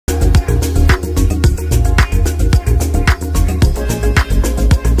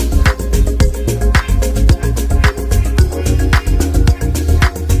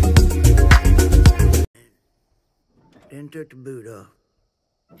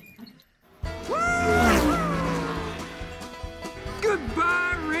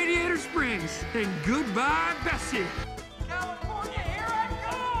And goodbye, Bessie. California, here I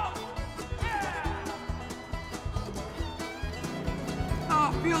come! Yeah!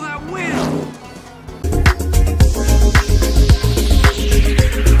 Oh, feel that wind!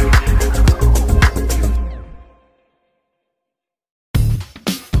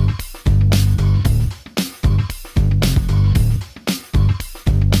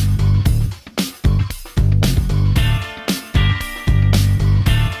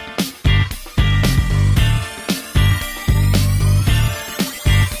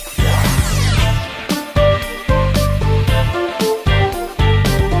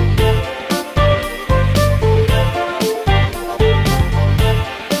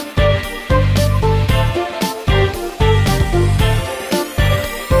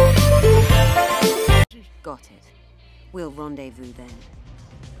 Got it. We'll rendezvous then.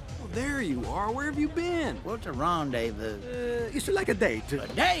 Well, there you are. Where have you been? What's a rendezvous? It's like a date. A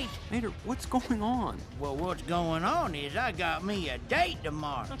date? Mater, what's going on? Well, what's going on is I got me a date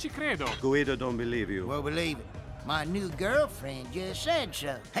tomorrow. Non ci credo. Guido don't believe you. Well, believe it. My new girlfriend just said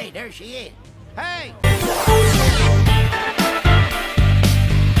so. Hey, there she is. Hey!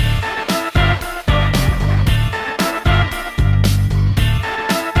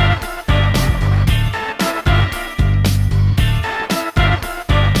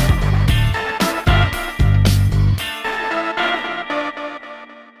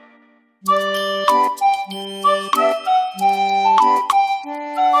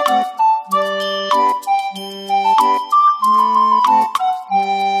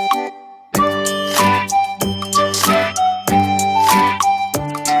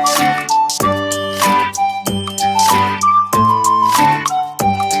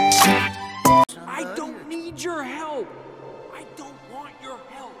 I don't need your help. I don't want your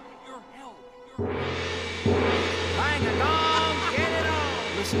help. Your help. Bang a gong, get it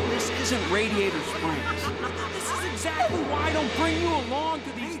on! Listen, this isn't Radiator Springs. This is exactly why I don't bring you along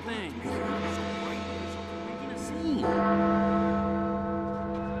to these things. Making a scene.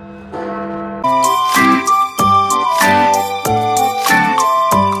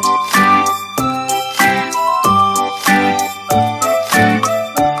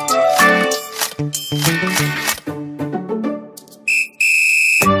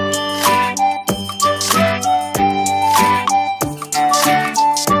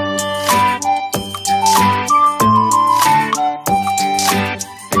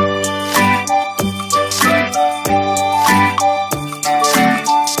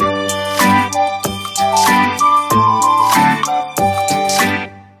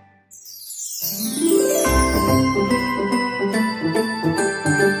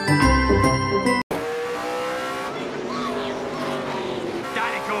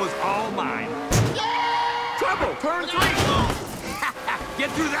 All mine. Trouble, turn 3. Get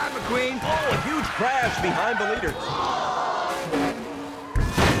through that, McQueen. Oh, a huge crash behind the leader.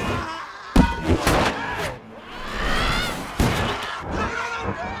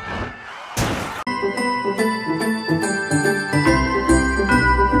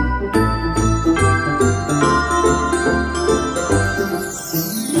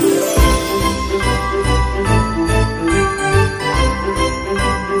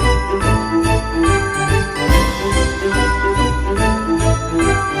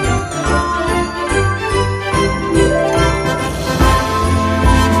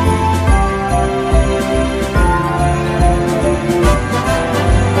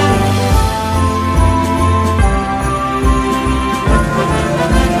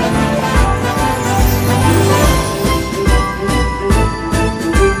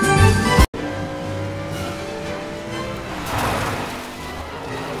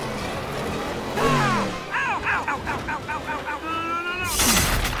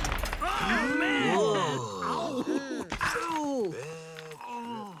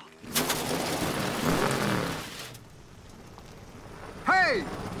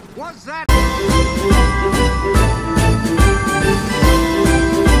 What's that?